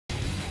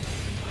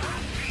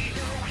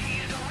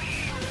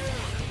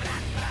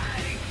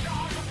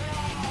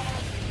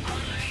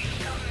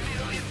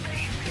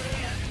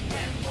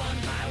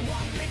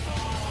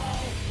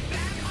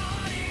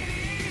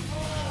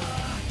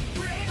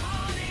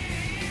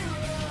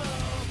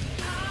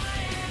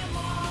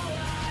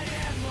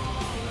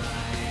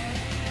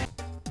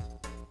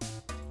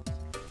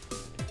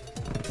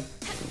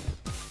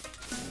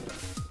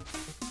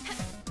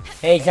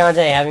Hey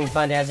Shantae, having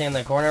fun dancing in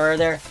the corner over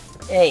there?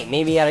 Hey,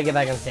 maybe you gotta get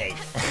back on stage.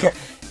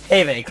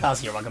 Hey everybody,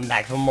 Klaus here, welcome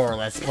back for more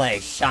Let's Play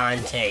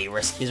Shantae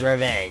Risky's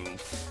Revenge.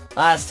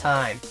 Last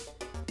time,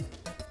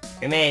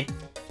 we made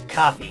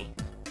coffee.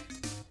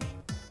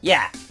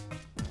 Yeah,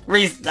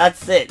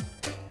 that's it.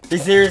 We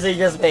seriously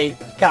just made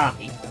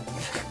coffee.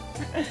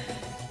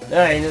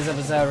 Alright, in this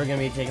episode we're gonna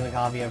be taking the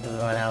coffee up to the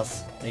fun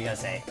house. What do you guys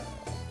say?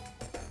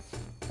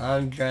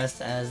 I'm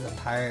dressed as the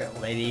pirate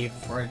lady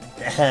for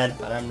dad,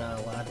 but I'm not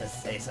allowed to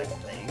say such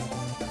things.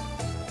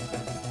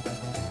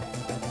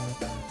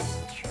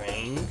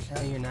 Strange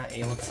how you're not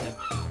able to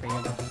bring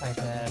up the fact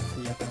that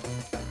you're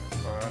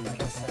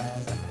dressed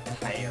as a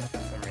pirate for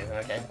some reason,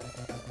 okay?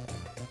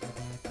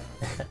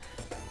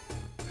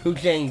 Who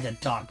changed the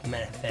Dark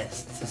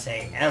Manifest to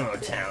say Ammo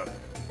Town?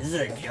 Is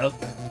it a joke?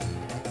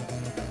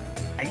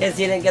 I guess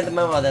you didn't get the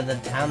memo that the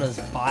town was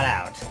bought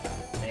out.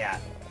 Yeah.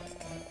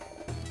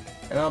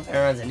 Hypno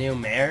Baron's a new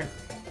mayor?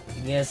 I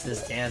guess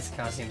his dance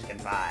costumes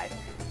goodbye.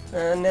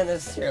 Not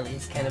necessarily,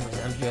 it's kind of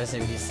presumptuous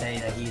if you say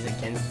that he's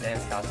against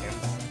dance costumes.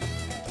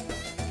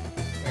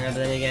 But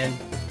then again,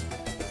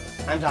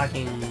 I'm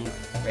talking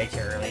way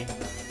too early.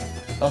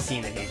 We'll see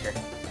in the future.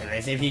 And when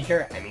I say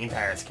future, I mean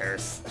Pirate's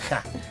Curse.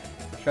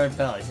 Short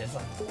Bill is just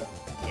like,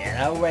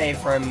 get away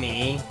from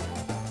me.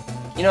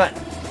 You know what?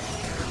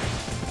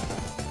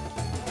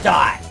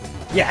 Die!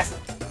 Yes!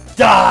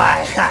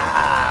 Die!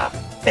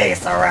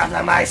 Face around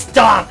on my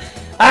stomp!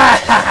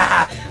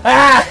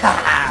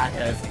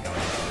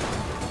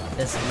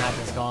 This map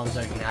is called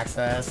so you can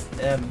access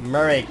the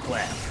Murray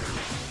Cliff.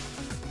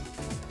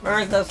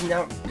 Murray Cliff's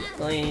not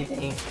really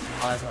anything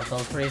all that special.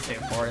 It's pretty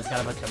straightforward. It's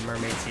got a bunch of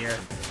mermaids here.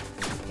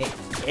 Okay.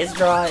 Its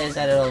draw is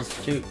that it'll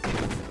shoot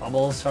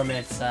bubbles from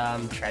its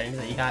treasures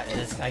that you got in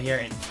this guy here.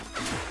 And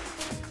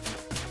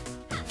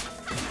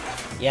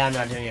yeah, I'm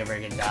not doing a very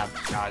good job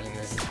dodging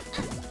this.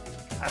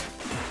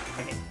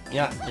 Okay, you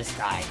know what? Just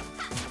die.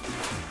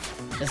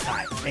 Just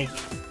die. Thank you.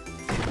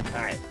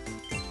 Alright.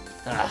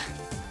 I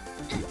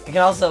can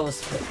also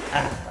split.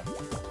 I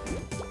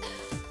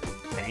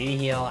need to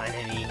heal. I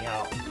need to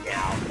heal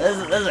now. This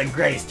is a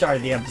great start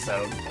of the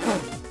episode.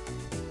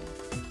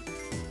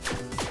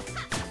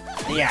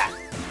 Yeah.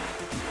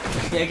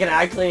 It can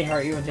actually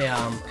hurt you with the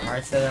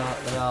hearts that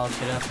I'll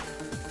shoot up.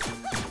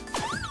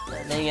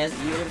 The thing is,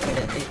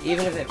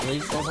 even if it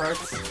releases those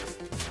hearts,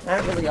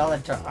 not really all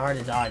that hard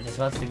to dodge. It's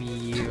supposed to be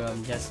you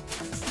just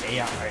stay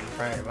out right in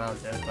front of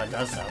what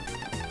does so.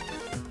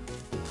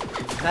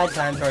 I've had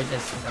times where I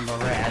just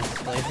remember as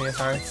releasing his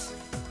hearts.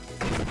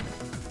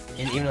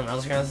 And even on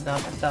those grounds,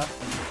 not that tough.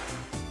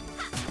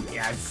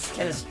 Yeah, it's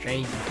kind of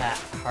strange that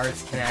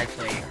hearts can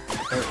actually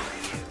hurt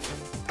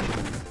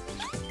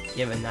you.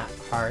 Given that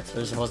hearts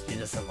are supposed to be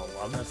the symbol of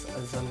love or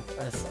something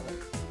kind of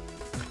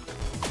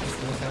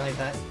like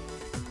that.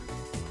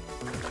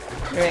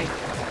 Anyway,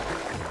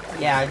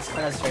 yeah, it's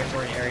kind of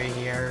straightforward area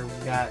here.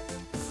 We've got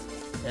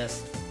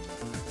this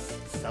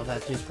stuff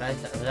that shoots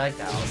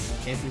projectiles.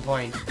 Case in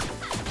point,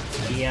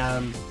 the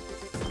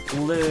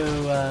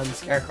blue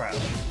scarecrow.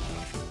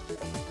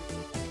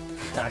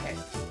 Okay.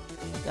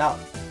 Now,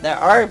 there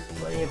are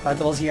plenty of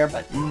collectibles here,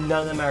 but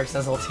none of them are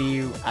accessible to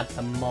you at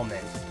the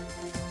moment.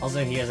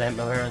 Also, here's a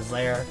Hypno Baron's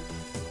Lair.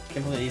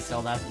 Completely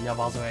sealed up, no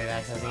possible way of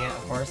accessing it,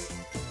 of course.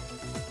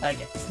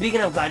 Okay,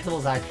 speaking of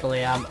collectibles,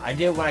 actually, I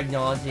do want to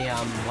acknowledge the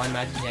one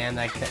magic jam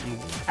that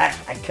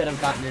I could have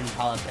gotten in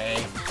Palette.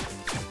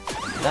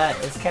 That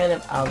is kind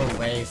of out of the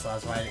way, so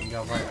that's why I didn't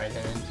go for it right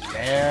then and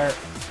there.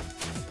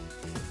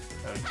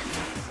 Oh,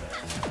 Jesus.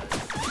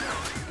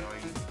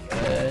 Going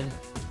good.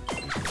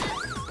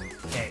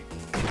 Okay.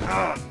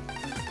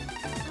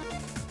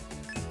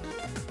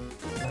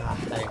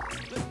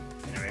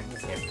 Anyway,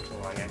 this game's too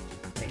long. I'm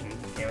taking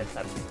damage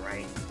left and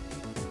right.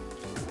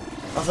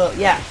 Also,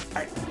 yeah,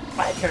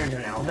 I turned into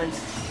an elephant.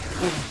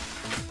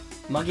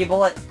 Monkey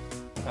bullet.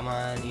 Come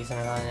on, use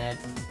something on it.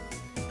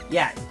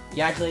 Yeah,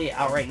 you actually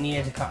outright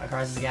needed to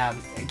cross this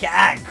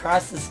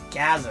cross this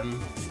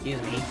chasm.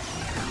 Excuse me.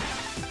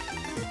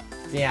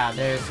 Yeah,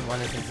 there's one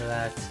instance of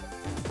that.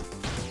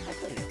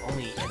 Actually, the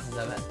only instance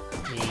of it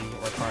being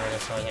required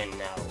is so I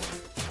know.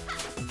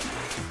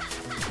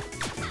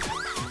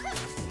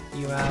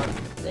 You out.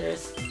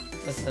 There's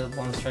just a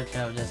one stretch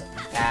of just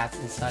bats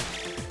and such.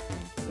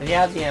 If you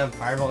have the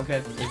fireball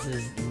equipped, this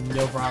is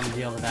no problem to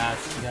deal with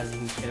bats because you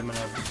can shoot them in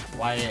a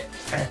wide.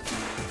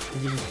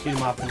 You can shoot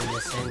them off in the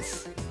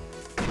distance.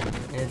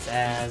 And it's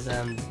as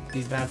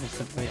these bats are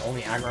typically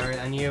only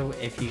aggro on you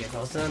if you get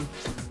close to them.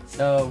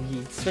 So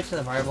you switch to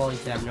the fireball, you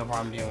should have no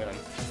problem dealing with them.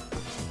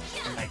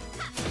 Like,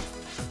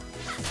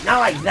 not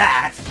like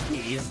that,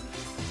 please.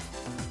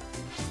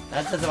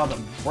 That's just about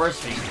the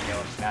worst thing you can deal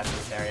with bats in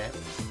this area.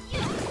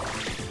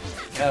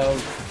 Go,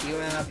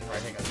 you out before I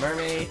take a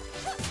mermaid.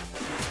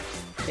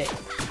 Okay.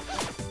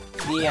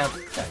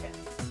 Okay.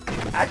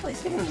 Actually,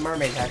 speaking of the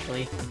mermaids,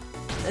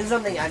 this is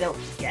something I don't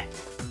get.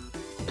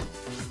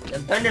 The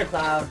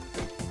thundercloud,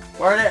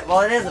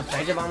 well, it is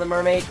effective on the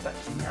mermaid, but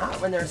not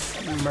when they're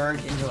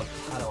submerged into a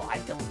puddle. I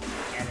don't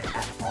get it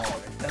at all.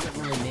 It doesn't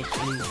really make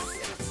any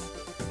sense.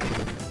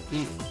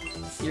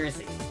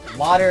 seriously,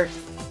 water,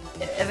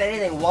 if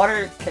anything,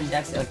 water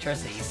conducts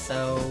electricity,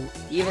 so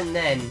even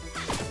then,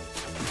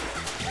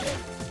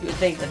 you would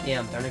think that the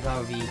Thundercloud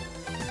would be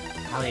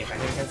highly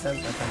effective against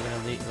them. That's why I'm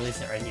going to release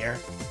it right here.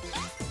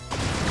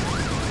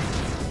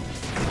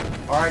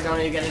 Or don't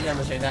even get to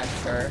demonstrate that,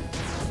 sure.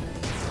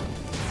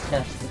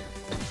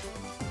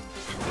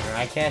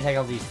 I can't take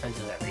all these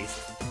fences at least.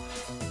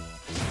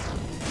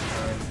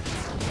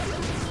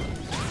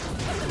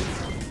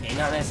 Okay,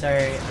 not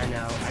necessary, I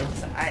know.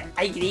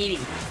 I greedy.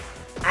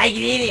 I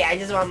greedy, I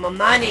just want my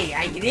money.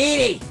 I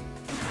greedy.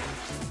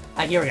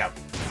 Alright, here we go.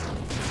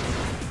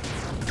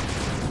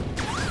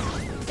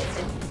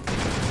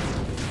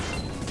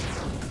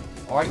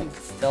 Or I can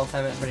still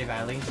time it pretty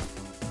badly.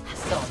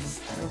 Still,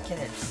 I don't get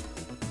it.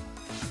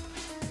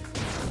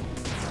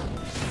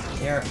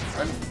 Here,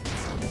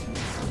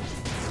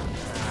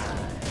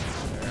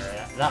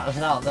 that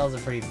was a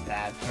pretty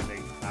bad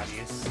timing,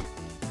 obvious.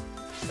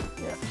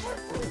 Yeah,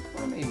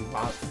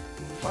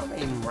 why am I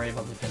even worried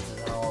about the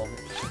fences at all?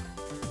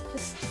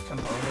 Just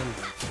jump over and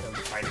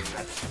fight it.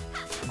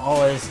 That's all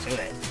there is to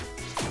it.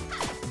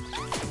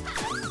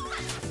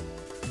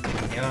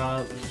 You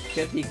know,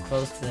 should be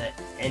close to the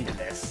end of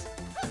this.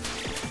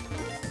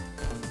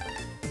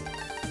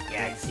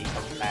 Yeah, I can see a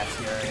couple bats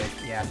here.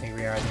 Yeah, I think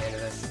we are at the end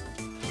of this.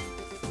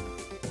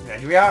 And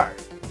here we are!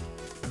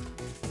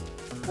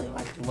 I really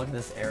like to look at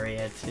this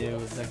area too.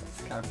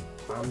 It's got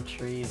palm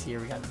trees here.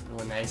 We got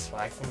really nice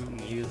relaxing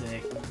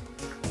music.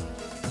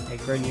 A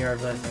green yard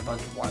with a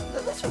bunch of water.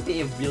 This would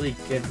be a really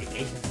good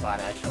vacation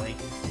spot, actually.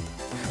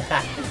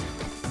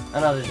 I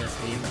know there's this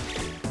meme.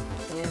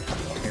 Yeah,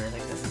 areas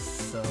like this is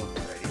so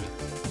pretty.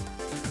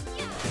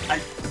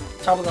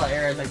 Tropical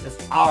areas like this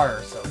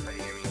are so pretty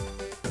to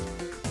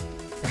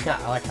me.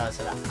 I like how I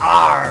said that.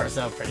 Are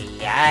so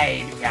pretty.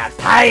 I got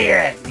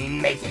tired,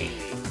 Mickey.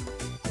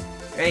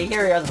 Right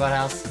here we are at the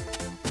boathouse.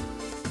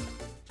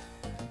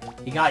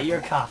 You got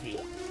your coffee.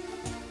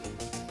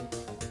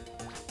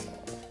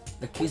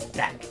 Look who's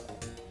back.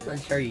 I'm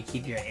sure you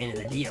keep your end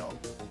of the deal.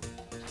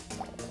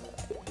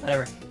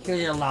 Whatever,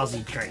 here's your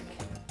lousy drink.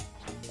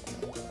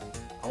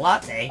 A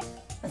latte?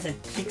 That's a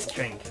chick's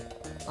drink.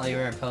 All you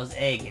repose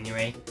egg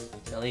anyway,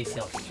 so at least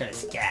you'll shut a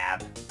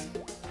scab.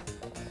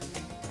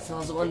 It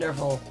smells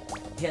wonderful.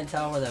 You can't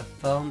tell where the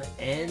foam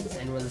ends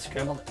and where the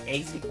scrambled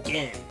eggs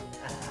begin.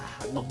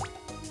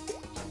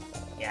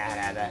 Yeah, I'd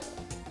have that.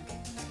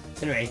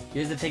 So anyway,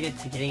 here's the ticket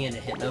to getting into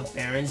Hypno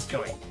Baron's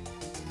joint.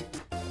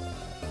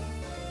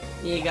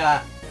 You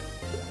got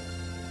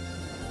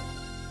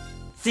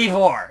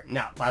C4!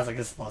 No, plastic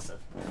explosive.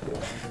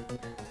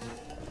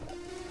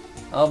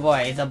 Oh boy,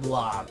 it's a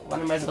blob. What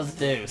am I supposed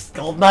to do?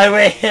 Scold my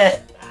way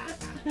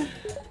in?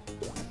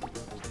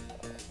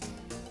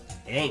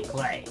 It ain't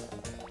clay.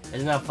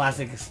 There's no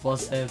plastic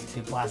explosive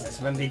to blast this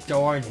from the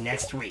door into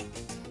next week.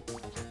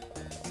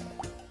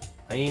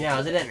 What do you know?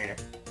 Is it in there?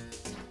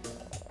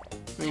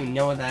 I don't even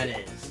know what that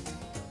is.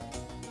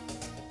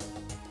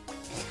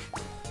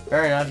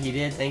 Fair enough, you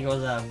did think it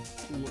was a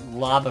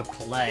blob of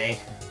clay.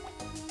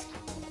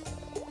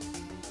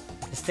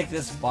 Stick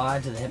this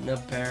wad to the Hypno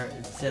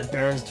Baron, to the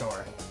Baron's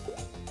door.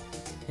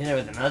 Hit it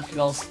with an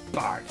electrical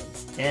spark and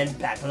stand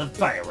back for the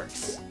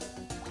fireworks.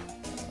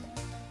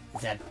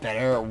 Is that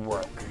better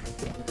work?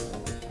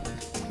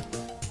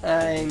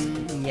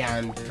 Yeah,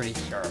 I'm pretty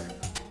sure.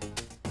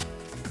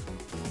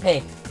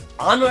 Hey,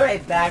 on my way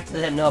back to the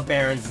Hypno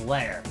Baron's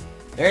lair,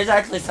 there is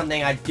actually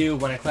something I do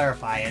want to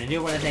clarify, and I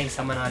do want to thank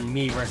someone on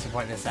Miiverse for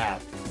pointing this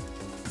out.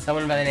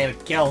 Someone by the name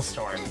of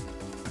Gilstorm.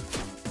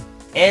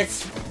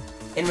 It's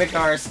in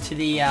regards to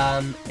the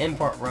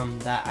import room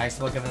that I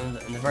spoke of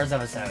in the first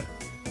episode.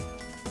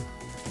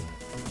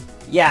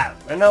 Yeah,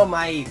 I know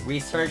my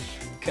research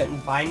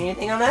couldn't find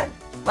anything on that.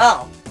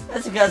 Well,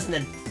 that's because in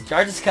the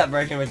Charges Cut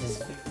version, which is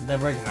the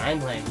version I'm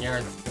playing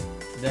here,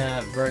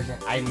 the version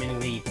I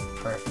mainly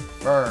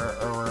prefer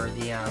over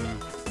the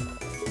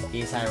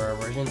DSi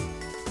version,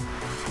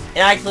 it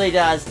actually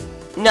does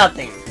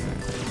nothing.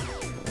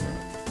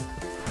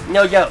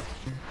 No joke.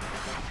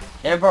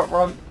 The import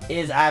room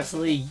is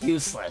absolutely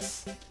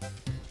useless.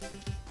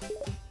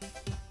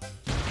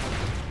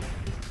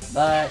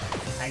 But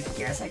I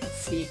guess I can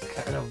see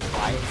kind of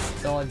why it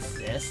still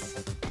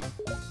exists.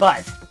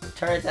 But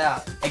turns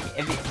out,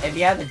 if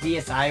you have the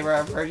DSi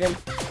version,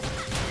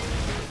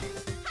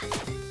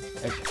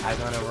 I've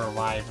gone over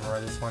why I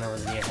prefer this one over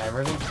the DSi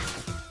version.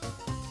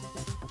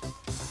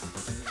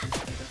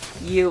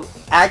 You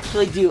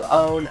actually do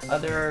own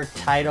other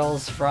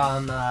titles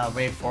from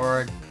Way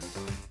Forward,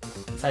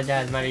 such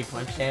as Mighty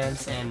Flip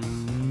Chance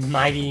and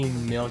Mighty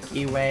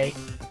Milky Way.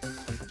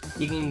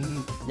 You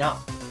can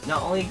not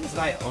only just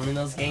by owning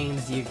those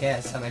games, you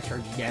get some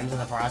extra gems in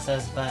the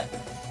process, but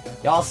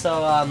you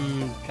also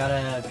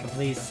gotta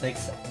complete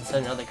 6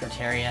 certain other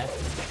criteria,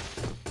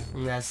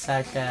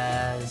 such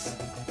as,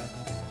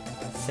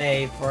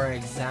 say, for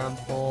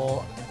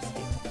example,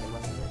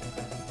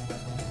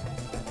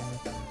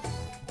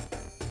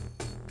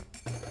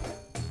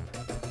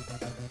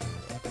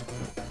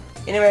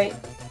 anyway,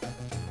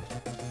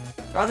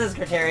 all this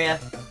criteria,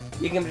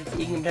 you can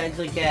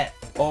potentially get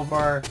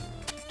over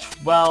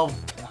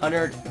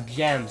 1,200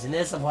 gems, and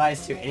this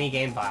applies to any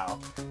game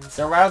file.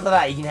 So right off the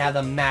bat, you can have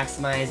the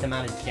maximized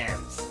amount of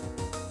gems.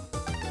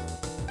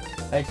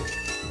 But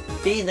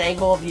be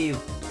thankful if you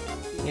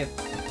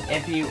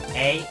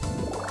A,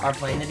 are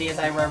playing the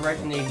DSi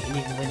version and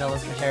you complete all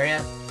this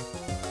criteria.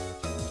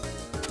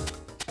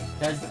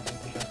 Because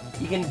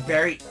you can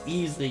very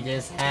easily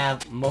just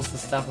have most of the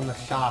stuff in the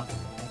shop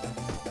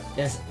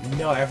just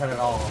no effort at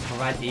all,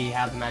 provided you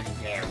have the magic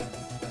jam.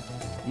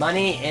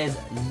 Money is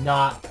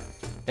not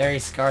very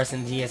scarce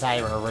in the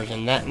DSi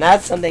version.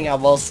 That's something I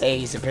will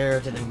say superior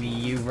to the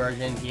Wii U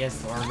version,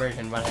 PS4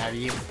 version, what have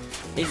you.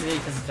 Basically,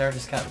 because the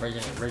director's cut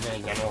version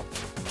in general.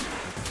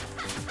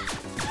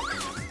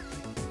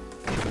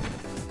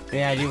 But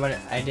yeah, I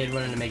did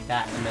want to make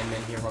that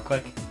amendment here real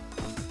quick.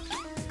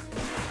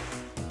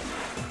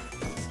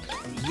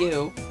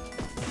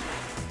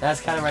 That's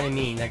kind of what I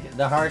mean. Like,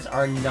 the hearts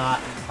are not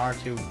hard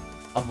to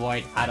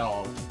avoid at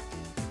all.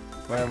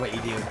 Where what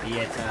you do, be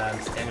it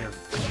standing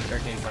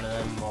directly in front of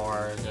them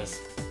or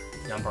just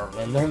jump over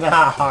them, they're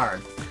not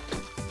hard.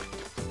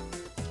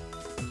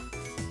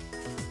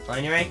 Well,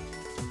 anyway,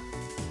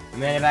 we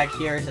made it back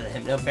here to the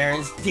Hypno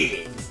Baron's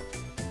digs.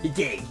 You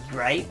dig,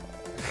 right?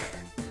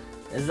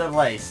 This is the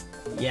place.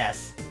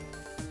 Yes.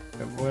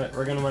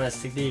 We're gonna want to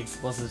stick the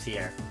explosives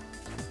here.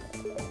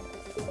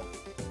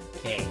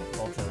 Okay,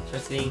 bolt to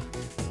electricity.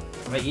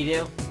 What you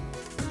do?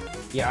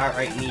 You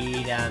outright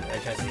need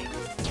electricity.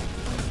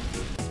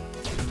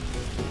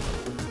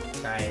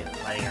 Try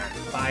lighting on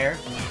fire.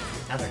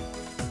 Nothing.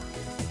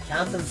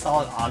 Counts as a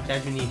solid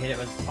object when you hit it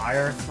with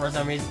fire for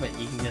some reason, but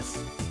you can just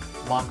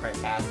walk right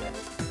past it.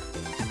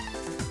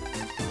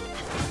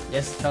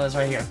 Just throw this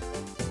right here.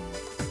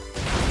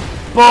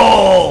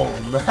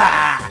 Boom!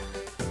 Ha!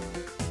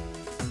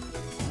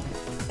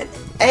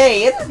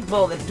 Hey, it didn't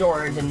blow the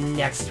door into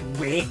next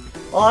week.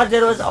 All I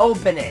did was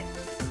open it.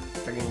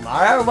 Freaking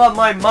liar, I want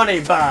my money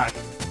back!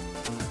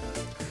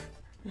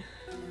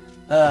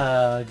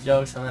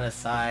 Jokes on the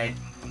side.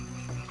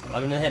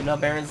 Welcome to the Hypno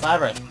Baron's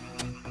Labyrinth.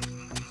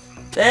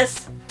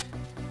 This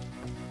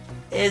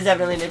is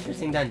definitely an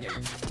interesting dungeon.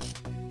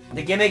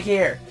 The gimmick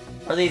here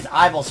are these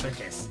eyeball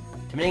switches.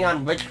 Depending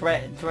on which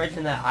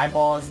direction the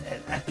eyeballs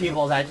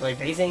people is actually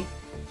facing,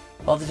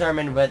 will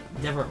determine what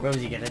different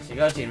rooms you get to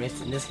go to. In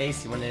this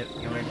case, you want to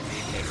be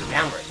facing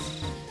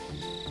downwards.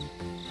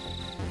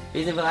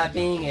 Reason for that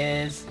being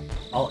is,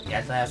 oh, you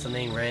actually have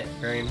something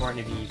very important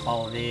if you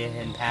follow the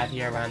hidden path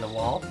here behind the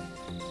wall.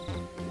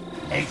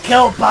 And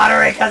kill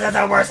Pottery, because it's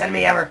the worst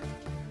enemy ever!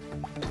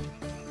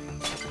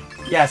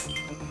 Yes,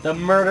 the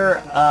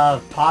murder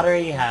of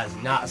Pottery has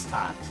not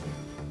stopped.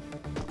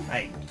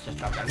 Right, just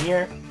drop down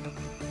here.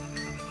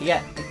 You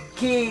got the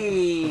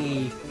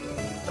key!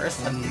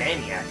 First of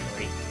many,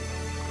 actually.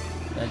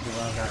 I do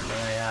love that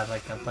I have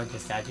like a bunch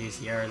of statues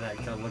here that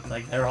kind of look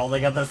like they're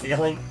holding up the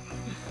ceiling.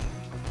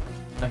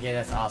 Okay,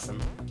 that's awesome.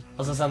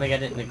 Also something I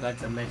didn't neglect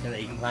to mention,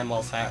 that you can climb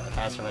walls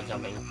faster by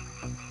jumping.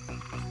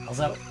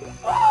 Also,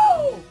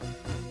 whoa!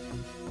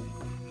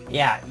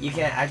 Yeah, you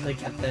can't actually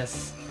get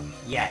this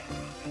yet.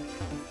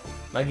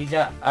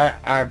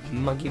 Our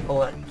monkey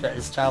bullet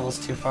travels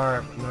too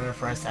far in order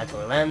for us to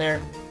actually land there.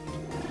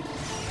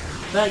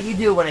 But you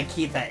do want to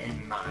keep that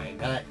in mind.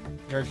 That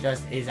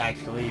just is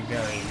actually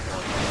very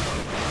important.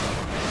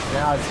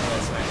 Now it's going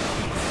to switch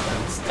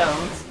these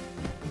stones.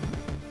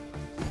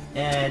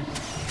 And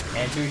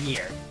through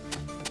here.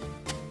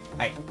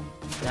 Alright.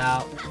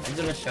 Now, I'm just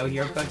going to show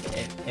you real quick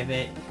if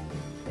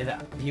the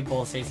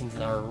people is facing to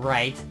the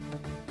right.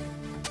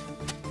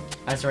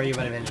 That's where you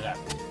would have ended up.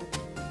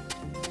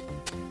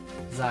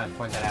 So I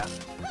point that out.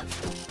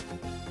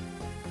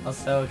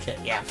 Also,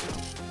 yeah.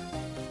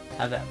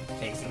 Have that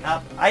facing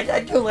up.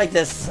 I do like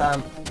this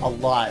a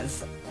lot.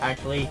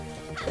 Actually,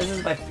 this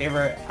is my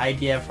favorite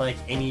idea for like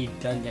any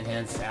dungeon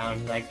hands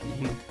down. Like,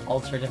 you can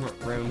alter different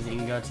rooms you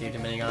can go to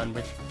depending on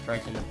which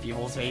direction the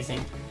people's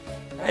facing.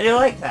 I do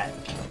like that.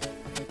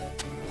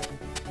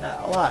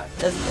 A lot.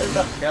 This is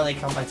a fairly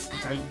complex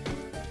dungeon.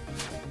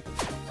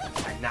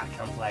 Not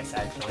complex,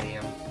 actually.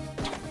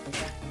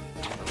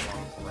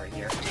 Right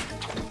here.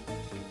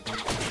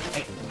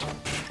 Hey.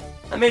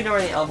 I'm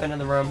ignoring the elephant in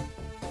the room.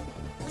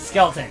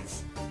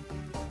 Skeletons.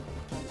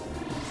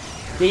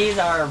 These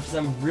are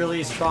some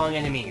really strong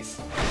enemies.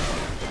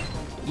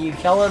 You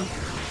kill them,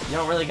 you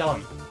don't really kill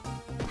them.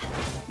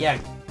 Yeah,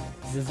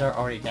 since they're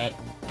already dead.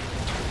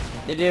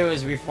 What they do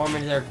is reform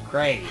into their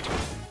grave.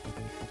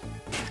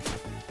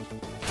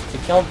 To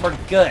kill them for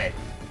good.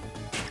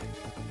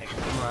 Okay,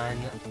 come on.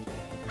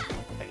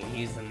 I can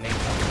use the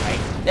makeup right.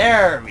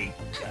 There we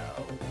go.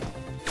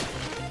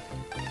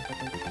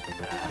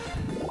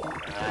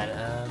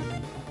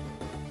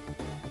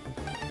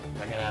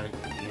 I haven't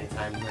any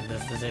time for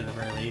this to say the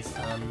very least.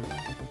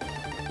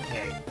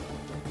 Okay.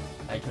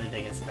 I actually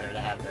think it's better to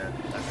have the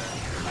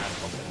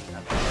last open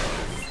up there.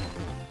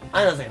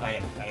 I don't think if I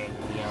get better than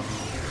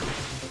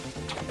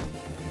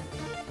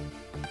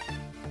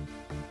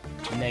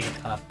the Mega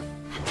Puff,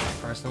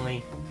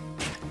 personally.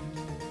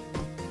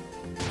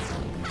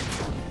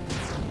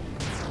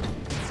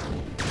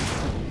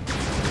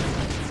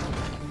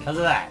 Because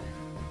of that.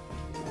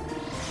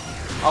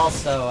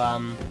 Also,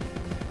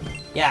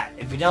 yeah,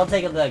 if you don't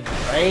take the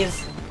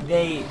graves,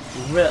 they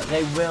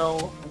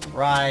will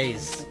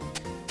rise.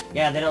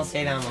 Yeah, they don't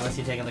stay down unless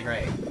you take out the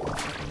grave.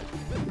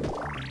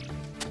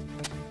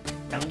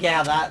 Don't get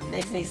how that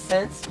makes any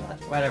sense, but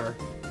whatever.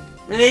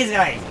 These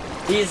guys,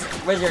 these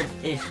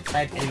wizard-ish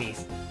type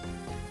enemies,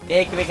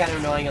 they can be kind of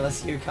annoying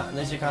unless you're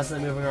constantly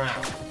moving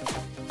around.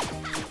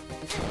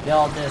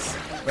 They'll just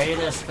ready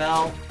their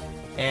spell,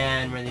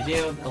 and when they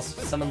do, they'll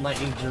summon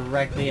lightning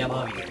directly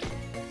above you.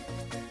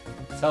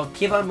 So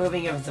keep on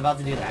moving if it's about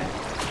to do that.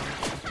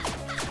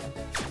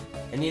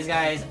 And these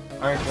guys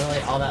aren't really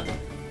all that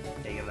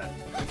big of a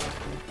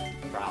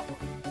problem.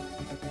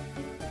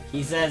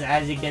 He says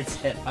as he gets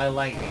hit by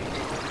lightning.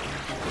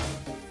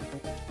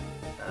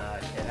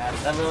 Okay,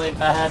 that's a really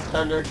bad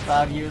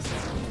thundercloud use. I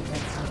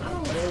don't know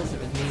what it is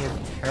with me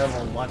and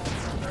terrible luck with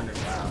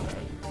thundercloud.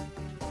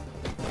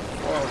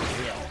 For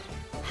real.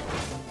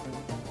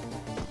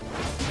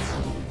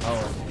 Oh,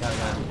 it's because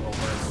I'm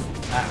over.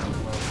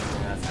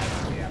 That's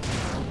actually up.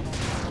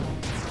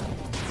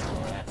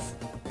 Oh, that's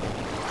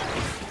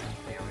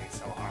really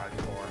so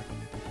hardcore.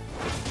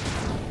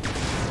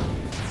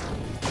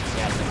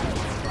 Yeah,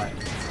 right.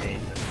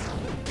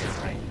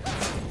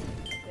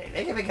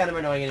 They can be kind of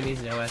annoying enemies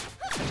to deal with.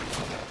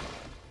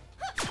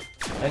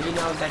 But you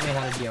know exactly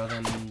how to deal with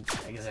them,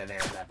 like I said, they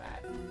aren't that bad.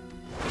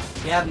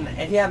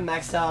 If you have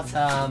maxed out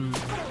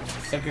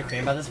Silker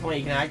Cream by this point,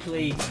 you can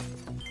actually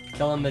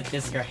kill them with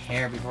just your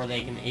hair before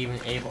they can even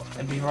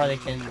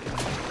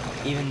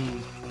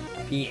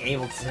be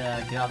able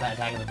to get out that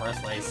attack in the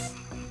first place.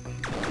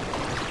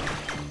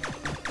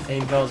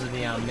 Same goes with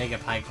the Mega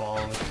Pike Ball,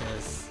 which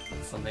is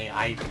something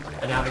I've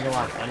been having a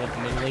lot of fun with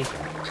mainly.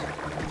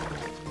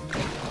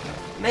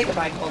 Mega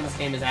Pike Ball in this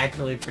game is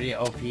actually pretty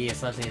OP,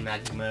 especially in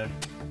magic mode.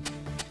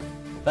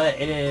 But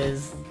it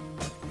is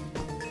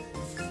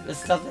the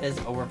stuff that is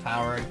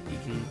overpowered. You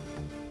can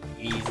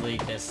easily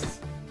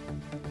just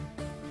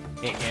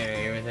get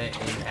away with it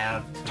and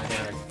have something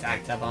that's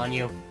stacked up on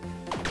you.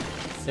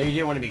 So you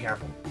do want to be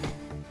careful.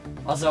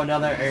 Also,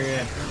 another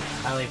area of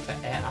highly if I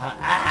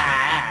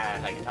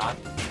can talk.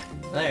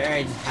 Another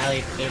area is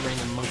highly favoring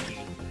the monkey.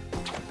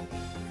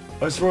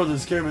 I swear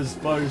this game is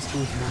biased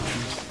towards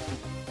monkeys.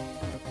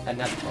 And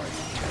not towards.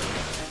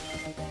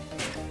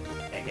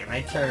 Okay, get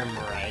my term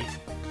right.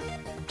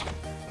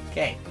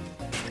 Okay.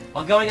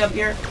 While going up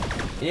here,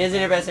 it is in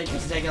your best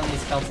interest to take on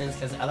these skeletons,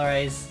 because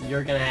otherwise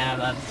you're gonna have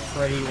a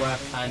pretty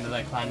rough time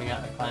of climbing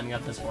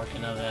up this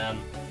portion of the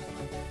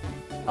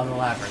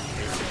labyrinth,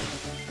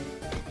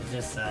 basically. It's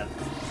just a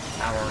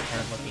tower kind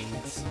of looking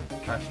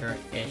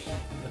structure-ish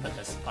with a bunch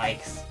of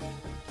spikes.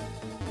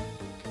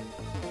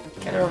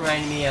 Kind of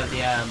reminded me of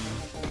the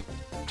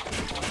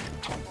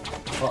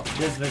well,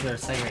 this particular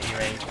segment here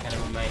kind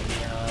of reminded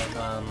me of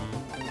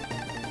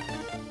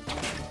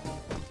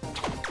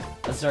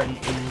a certain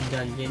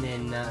dungeon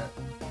in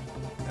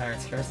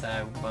Pirate's Curse that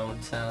I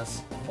won't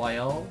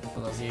spoil for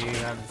those of you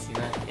who haven't seen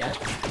that yet.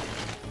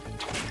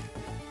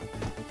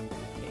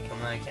 Okay,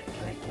 come on, can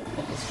I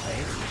get this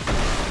place?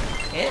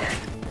 Yeah!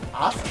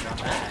 Awesome, not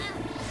bad.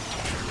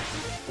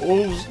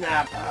 Oh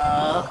snap!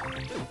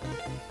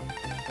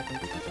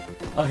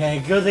 Okay,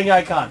 good thing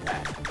I caught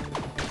that.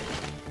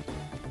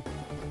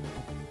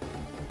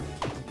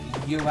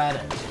 You had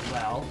it as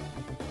well.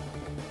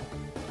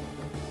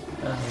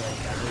 Oh my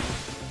god.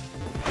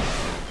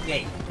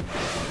 Okay.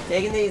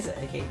 Taking these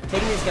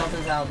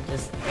skeletons out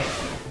just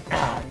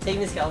taking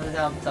these skeletons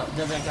out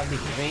doesn't exactly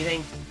do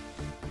anything,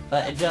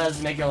 but it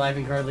does make your life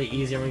incredibly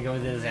easier when you go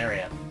into this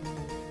area.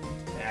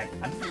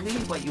 I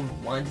believe what you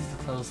want is to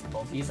close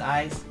both these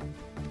eyes.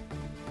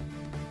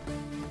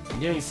 In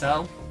doing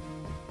so,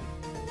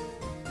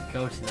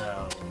 go to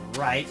the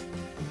right.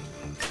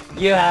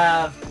 You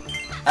have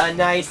a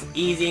nice,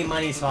 easy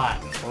money spot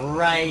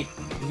right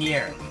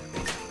here.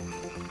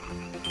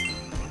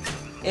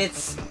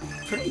 It's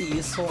pretty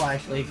useful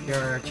actually if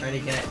you're trying to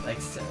get like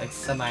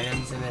some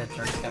items in the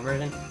first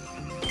version.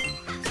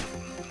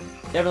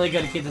 Definitely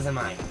good to keep this in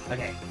mind.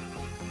 Okay.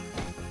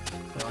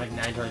 So like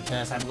 9 towards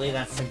chest. I believe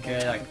that's a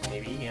good like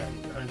maybe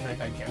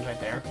 125 gems right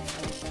there.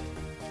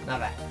 Not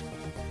bad.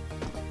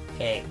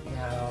 Okay,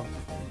 now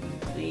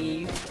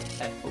leave.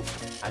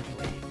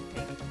 Actually,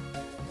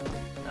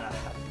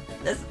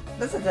 this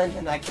is a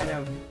dungeon that kind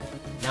of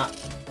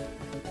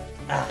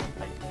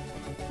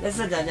this is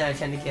a dungeon I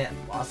tend to get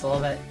lost a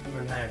little bit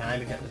from time to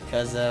time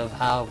because of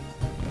how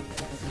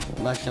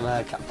much of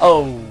a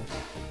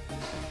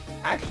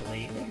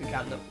actually, I think we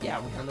got the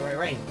right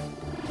ring.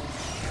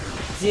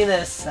 See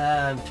this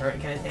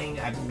turret kind of thing?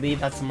 I believe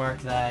that's the mark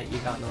that you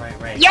got in the right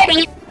ring.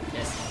 Yeti!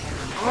 Yes.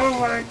 Oh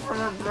my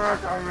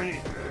god, already.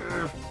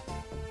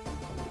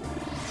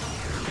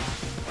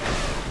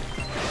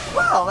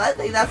 Well, I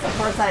think that's the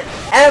first time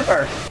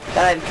ever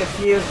that I've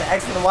confused the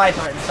X and the Y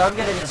button, so I'm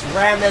gonna just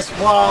ram this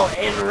wall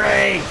in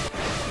ring!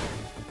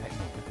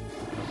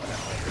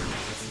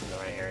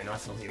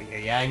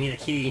 Yeah, I need a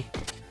key.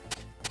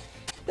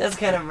 That's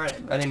kind of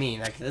what I mean.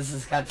 Like, this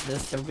is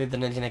typically the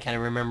dungeon I kind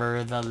of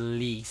remember the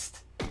least.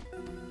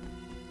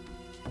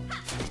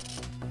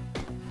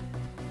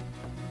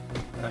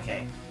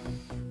 Okay.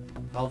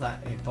 Both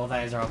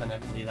eyes are open. I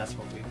believe that's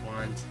what we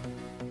want.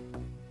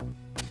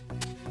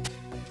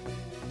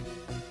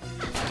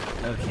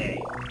 Okay.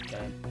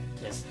 Gonna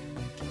just...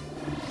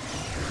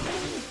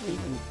 We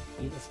even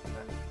need this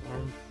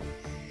platform?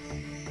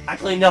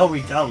 Actually, no,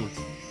 we don't.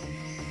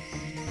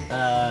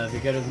 If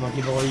you're good with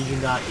Monkey Ball, you do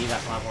not need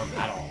that platform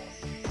at all.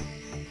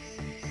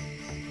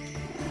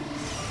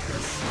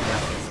 This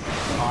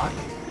block.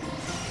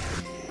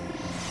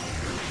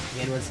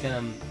 Again, we're just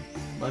gonna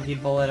Monkey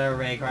Bullet our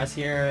way across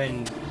here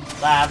and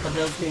laugh at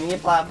those being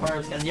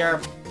platforms because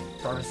your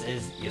purpose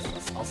is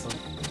useless. Also,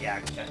 yeah,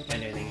 can't do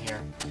anything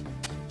here.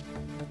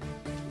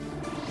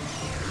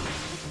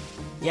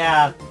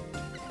 Yeah.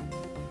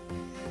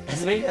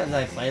 As many times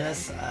I play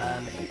this,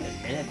 maybe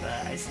a minute,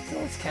 but I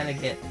still just kind of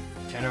get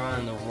turned around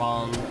in the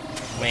wrong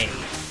ways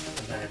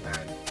from time to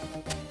time.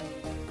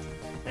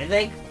 I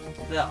think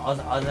all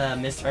the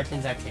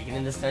misdirections I've taken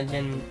in this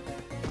dungeon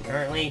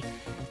currently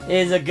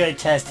is a good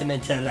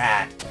testament to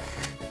that.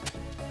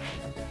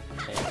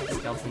 Okay,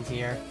 skeletons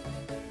here.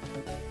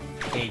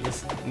 Okay,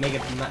 just make a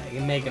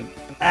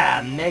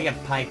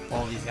pike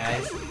pull these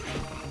guys.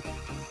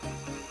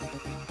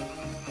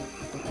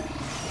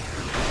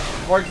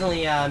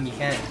 Fortunately, you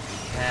can't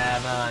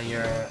have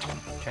your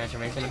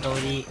transformation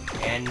ability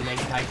and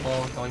Mega Pike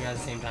Pull going at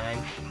the same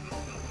time.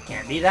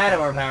 Can't be that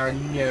overpowered,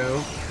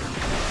 no.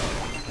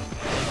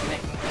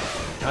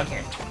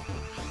 Okay.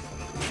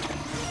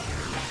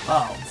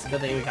 Oh, it's good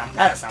that we got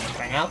that established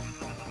right now.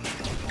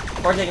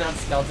 Before taking out the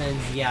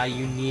skeletons, yeah,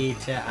 you need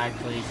to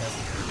actually just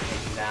take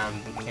them down.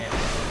 You can't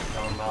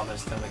throw them while they're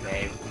still in the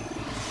grave.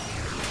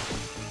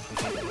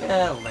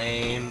 Yeah,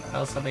 lame. I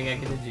was hoping I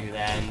could do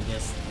that and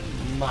just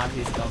mock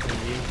these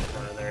skeletons even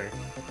further.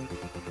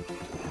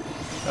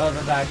 Oh,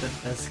 the fact that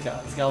the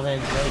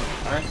skeletons really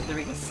aren't the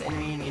weakest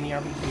enemy in any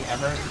RPG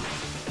ever.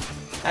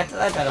 I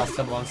bet it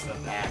still belongs to the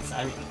bats.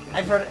 I mean,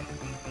 I've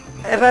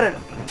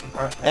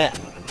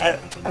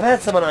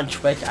had someone on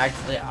Twitch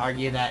actually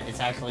argue that it's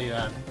actually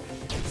the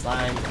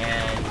slime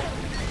and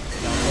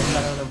skeletons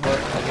that are the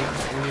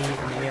weakest enemy in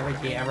any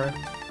RPG ever.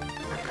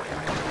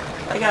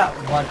 I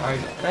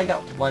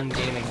got one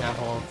game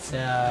example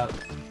to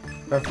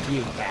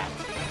refute that.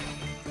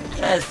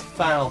 That's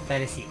Final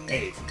Fantasy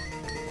VIII.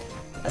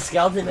 A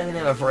skeleton by the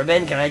name of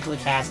Ribbon can actually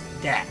cast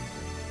Death.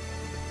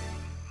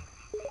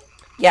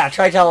 Yeah,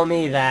 try telling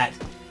me that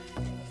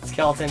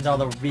skeletons are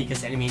the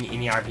weakest enemy in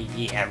any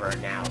RPG ever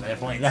now that I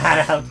point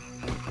that out.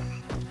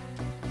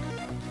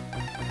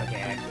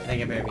 Okay, I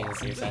think I better be on the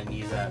safe side and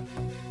use a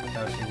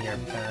potion here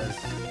because,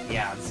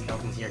 yeah, the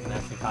skeletons here can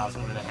actually cause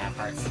 1.5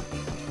 hearts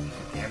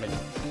damage.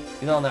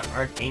 Even though there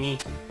aren't any,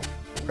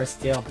 we're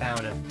still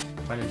bound to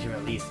run into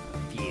at least a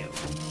few.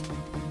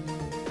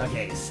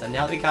 Okay, so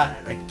now that we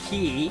got the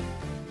key,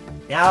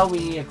 now we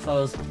need to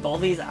close both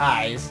these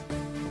eyes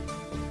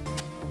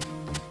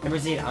and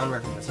proceed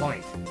onward from this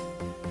point.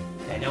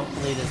 Okay, I don't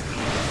believe this key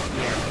is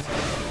here, but I'm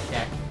going to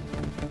check.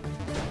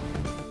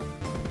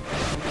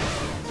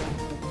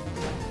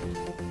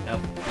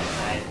 Nope,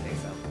 I didn't think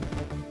so.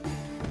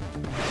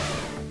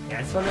 Yeah, I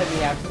just wanted to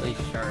be absolutely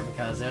sure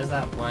because there's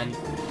that one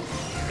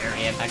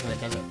area back in the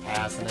desert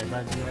pass and I'd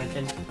like to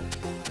mention.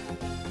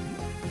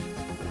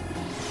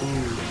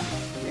 Ooh.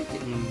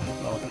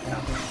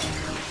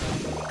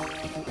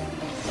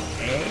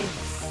 Okay,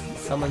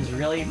 someone's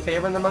really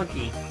favoring the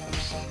monkey.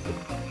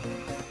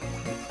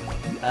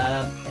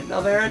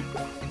 Hypno Baron?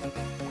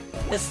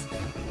 This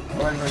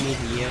one from me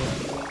to you.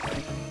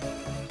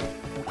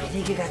 I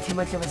think you got too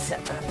much of an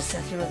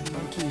obsession with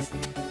monkeys.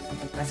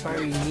 That's why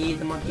we need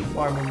the monkey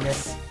form in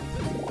this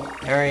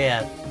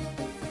area.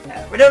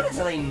 We don't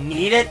necessarily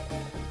need it,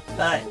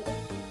 but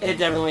it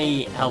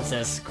definitely helps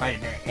us quite a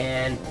bit.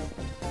 And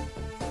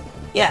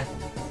yeah,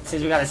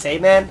 since we got a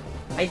save man,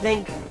 I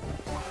think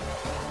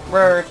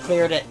we're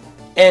clear to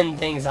end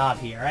things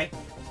off here, right?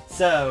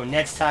 So,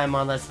 next time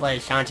on Let's Play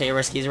Shantae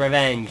Risky's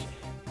Revenge,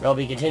 we'll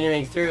be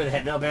continuing through the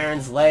Hypno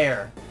Baron's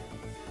lair.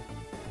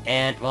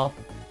 And, well,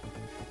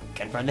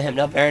 confront the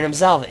Hypno Baron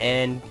himself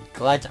and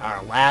collect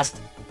our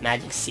last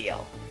magic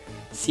seal.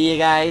 See you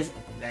guys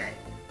then.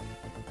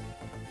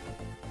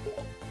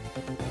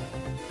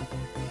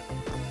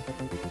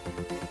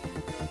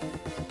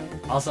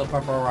 Also,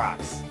 purple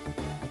rocks.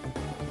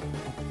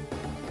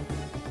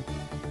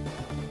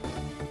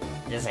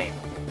 Just saying,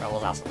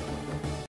 purple's awesome.